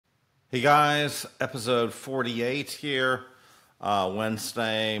Hey guys, episode 48 here,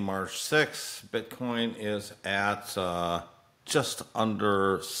 Wednesday, March 6th. Bitcoin is at just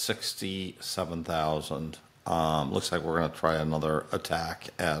under 67,000. Looks like we're going to try another attack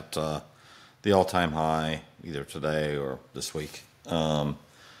at the all-time high, either today or this week. So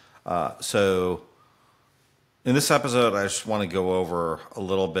in this episode, I just want to go over a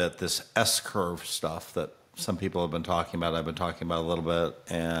little bit this S-curve stuff that some people have been talking about. I've been talking about a little bit,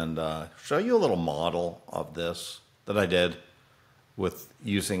 and show you a little model of this that I did with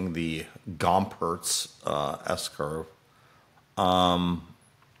using the Gompertz S-curve.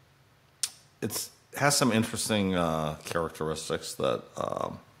 It has some interesting characteristics that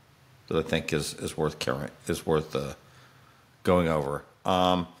I think is worth going over,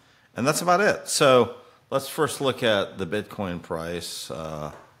 and that's about it. So let's first look at the Bitcoin price.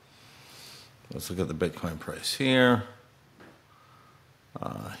 Let's look at the Bitcoin price here.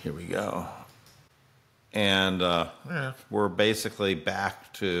 Here we go. And we're basically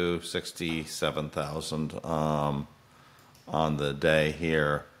back to 67,000 on the day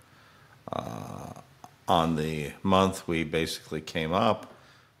here. On the month, we basically came up.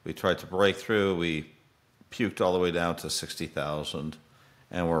 We tried to break through. We puked all the way down to 60,000,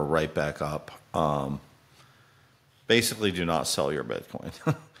 and we're right back up. Basically, do not sell your Bitcoin.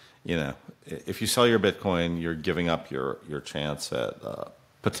 You know, if you sell your Bitcoin, you're giving up your chance at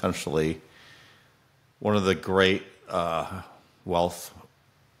potentially one of the great wealth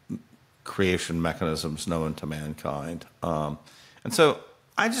creation mechanisms known to mankind. And so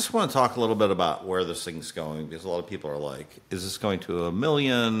I just want to talk a little bit about where this thing's going, because a lot of people are like, is this going to 1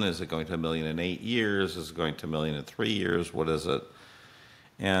 million? Is it going to 1 million in 8 years? Is it going to 1 million in 3 years? What is it?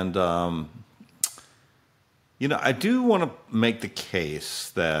 And you know, I do want to make the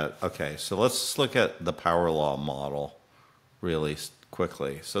case that, okay, so let's look at the power law model really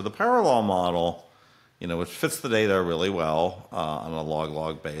quickly. So the power law model, you know, which fits the data really well on a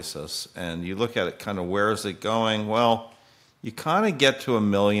log basis, and you look at it kind of, where is it going? Well, you kind of get to 1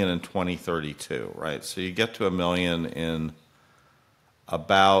 million in 2032, right? So you get to 1 million in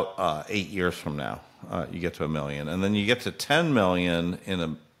about 8 years from now. You get to 1 million. And then you get to 10 million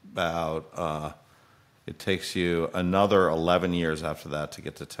in about... it takes you another 11 years after that to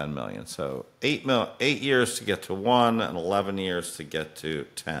get to 10 million. So 8 years to get to 1 and 11 years to get to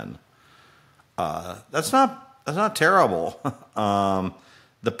 10. That's not terrible.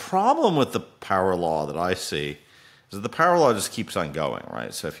 The problem with the power law that I see is that the power law just keeps on going,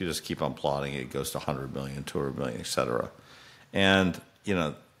 right? So if you just keep on plotting it, it goes to 100 million, 200 million, et cetera. And, you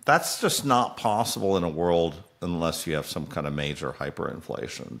know, that's just not possible in a world unless you have some kind of major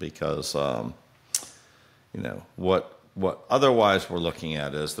hyperinflation, because... you know, what otherwise we're looking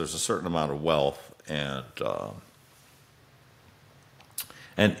at is there's a certain amount of wealth, and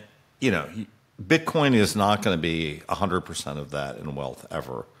you know, Bitcoin is not going to be 100% of that in wealth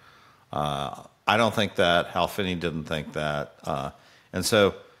ever. I don't think that. Hal Finney didn't think that. And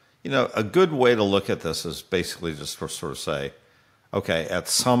so, you know, a good way to look at this is basically just to sort of say, okay, at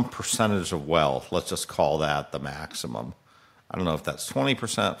some percentage of wealth, let's just call that the maximum. I don't know if that's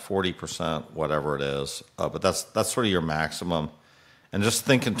 20%, 40%, whatever it is, but that's sort of your maximum. And just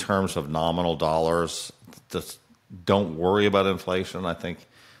think in terms of nominal dollars. Just don't worry about inflation. I think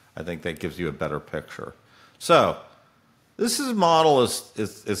that gives you a better picture. So this model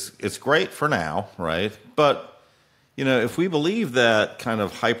is great for now, right? But you know, if we believe that kind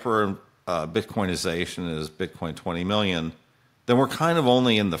of hyper Bitcoinization is Bitcoin 20 million, then we're kind of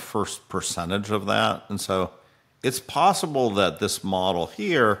only in the first percentage of that, and so. It's possible that this model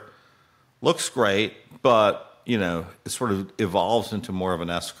here looks great, but, you know, it sort of evolves into more of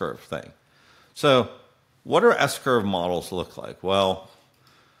an S-curve thing. So what do S-curve models look like? Well,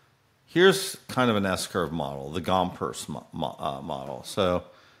 here's kind of an S-curve model, the Gompertz model. So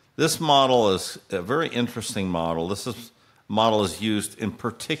this model is a very interesting model. Model is used in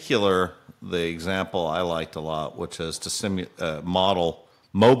particular, the example I liked a lot, which is to model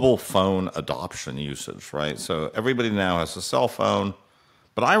mobile phone adoption usage, right? So everybody now has a cell phone,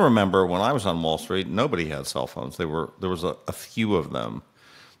 but I remember when I was on Wall Street, nobody had cell phones. There was a few of them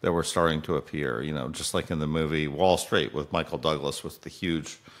that were starting to appear, you know, just like in the movie Wall Street with Michael Douglas with the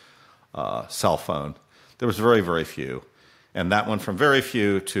huge cell phone. There was very, very few, and that went from very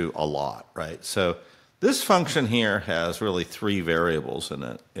few to a lot, right? So this function here has really 3 variables in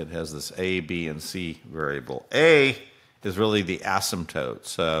it. It has this A, B, and C variable. A is really the asymptote.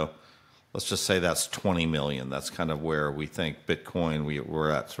 So let's just say that's 20 million. That's kind of where we think Bitcoin, we're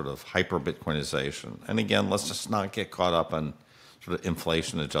at sort of hyper-Bitcoinization. And again, let's just not get caught up on sort of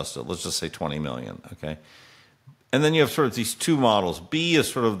inflation adjusted. Let's just say 20 million, okay? And then you have sort of these two models. B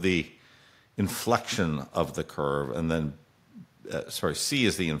is sort of the inflection of the curve, and then C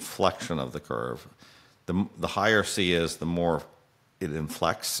is the inflection of the curve. The higher C is, the more it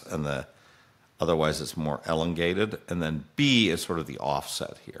inflects, and otherwise it's more elongated. And then B is sort of the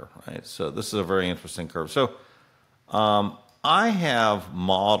offset here, right? So this is a very interesting curve. So I have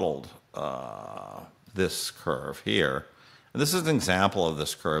modeled this curve here. And this is an example of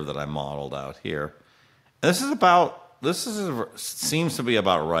this curve that I modeled out here. And seems to be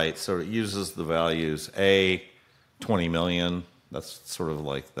about right. So it uses the values A, 20 million. That's sort of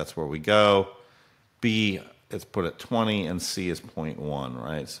like, that's where we go. B, it's put at 20, and C is 0.1,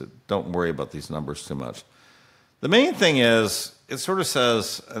 right? So don't worry about these numbers too much. The main thing is, it sort of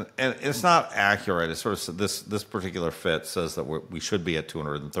says, and it's not accurate. It sort of this particular fit says that we should be at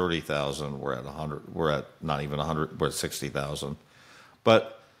 230,000. We're at 100. We're at not even 100. We're at 60,000.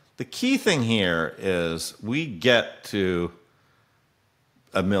 But the key thing here is we get to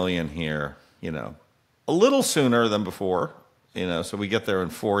a million here, a little sooner than before, so we get there in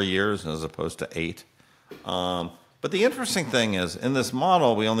 4 years as opposed to 8. But the interesting thing is, in this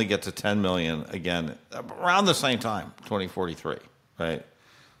model, we only get to 10 million again around the same time, 2043, right?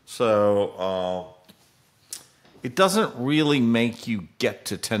 So it doesn't really make you get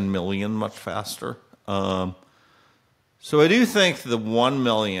to 10 million much faster. So I do think the 1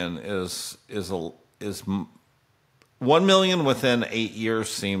 million is 1 million within 8 years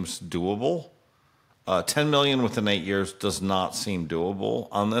seems doable. 10 million within 8 years does not seem doable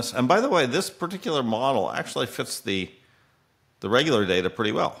on this. And by the way, this particular model actually fits the regular data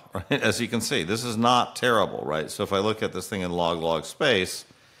pretty well, right? As you can see, this is not terrible, right? So if I look at this thing in log space,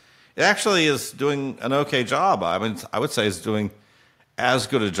 it actually is doing an okay job. I mean, I would say it's doing as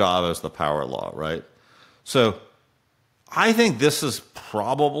good a job as the power law, right? So I think this is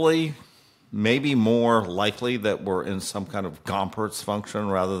probably maybe more likely that we're in some kind of Gompertz function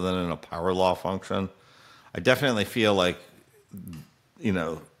rather than in a power law function. I definitely feel like,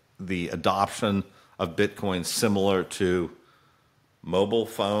 the adoption of Bitcoin similar to mobile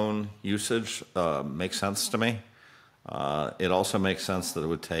phone usage makes sense to me. It also makes sense that it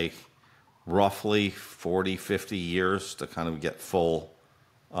would take roughly 40, 50 years to kind of get full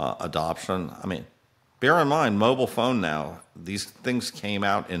adoption. I mean, bear in mind, mobile phone now, these things came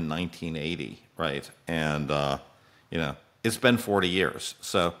out in 1980, right? And, it's been 40 years.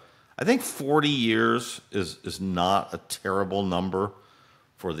 So I think 40 years is not a terrible number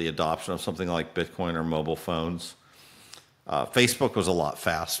for the adoption of something like Bitcoin or mobile phones. Facebook was a lot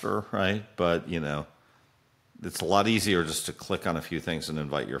faster, right? But, it's a lot easier just to click on a few things and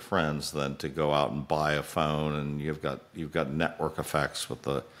invite your friends than to go out and buy a phone, and you've got network effects with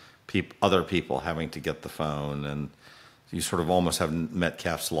the other people having to get the phone, and you sort of almost have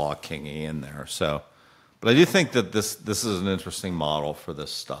Metcalfe's law kingy in there. So, but I do think that this is an interesting model for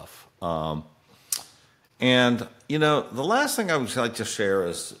this stuff. And the last thing I would like to share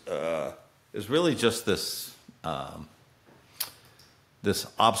is really just this this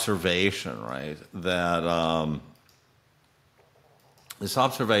observation, right? That this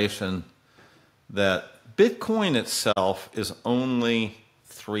observation that Bitcoin itself is only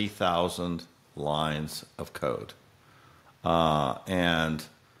 3,000 lines of code, or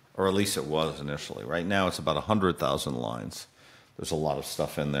at least it was initially. Right now, it's about 100,000 lines. There's a lot of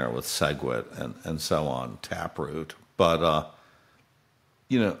stuff in there with SegWit and so on, Taproot. But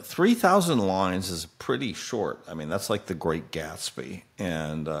 3,000 lines is pretty short. I mean, that's like the Great Gatsby,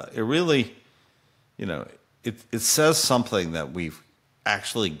 and it really, it says something that we've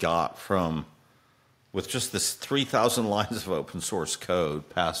actually got from. With just this 3,000 lines of open source code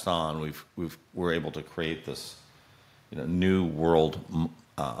passed on, we're able to create this, new world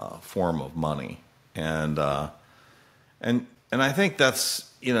form of money, and I think that's,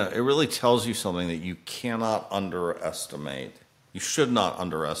 it really tells you something that you cannot underestimate. You should not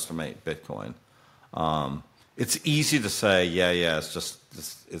underestimate Bitcoin. It's easy to say, yeah,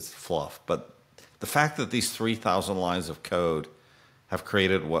 it's fluff, but the fact that these 3,000 lines of code have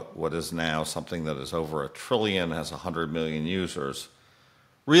created what is now something that is over 1 trillion, has 100 million users,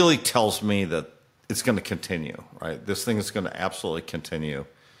 really tells me that it's going to continue, right? This thing is going to absolutely continue.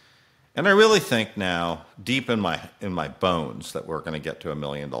 And I really think now, deep in my bones, that we're going to get to $1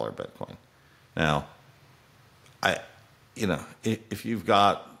 million Bitcoin. Now, if you've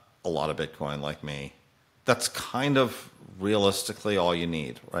got a lot of Bitcoin like me, that's kind of realistically all you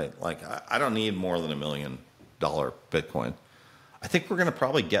need, right? Like, I don't need more than $1 million Bitcoin. I think we're going to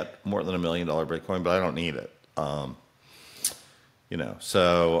probably get more than $1 million Bitcoin, but I don't need it.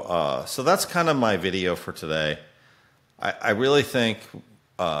 So that's kind of my video for today. I really think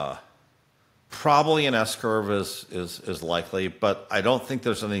probably an S curve is likely, but I don't think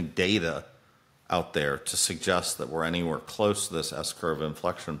there's any data out there to suggest that we're anywhere close to this S-curve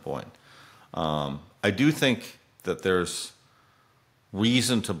inflection point. I do think that there's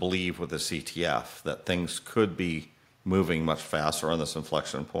reason to believe with this ETF that things could be moving much faster on this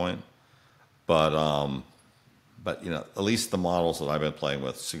inflection point, but at least the models that I've been playing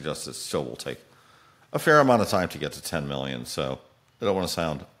with suggest it still will take a fair amount of time to get to 10 million. So I don't want to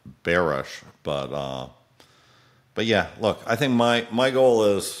sound bearish, but yeah, look, I think my goal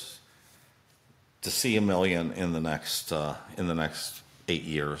is to see 1 million in the next 8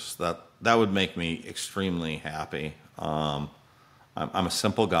 years. That would make me extremely happy. I'm a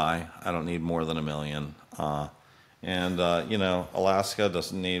simple guy. I don't need more than 1 million. Alaska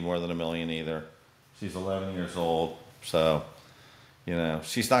doesn't need more than 1 million either. She's 11 years old, so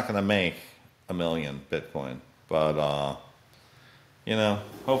she's not going to make 1 million Bitcoin, but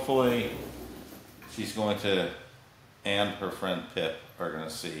hopefully she's going to, and her friend Pip are going to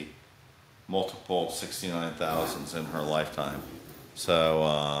see multiple 69,000s in her lifetime.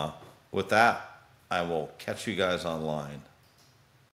 So with that, I will catch you guys online.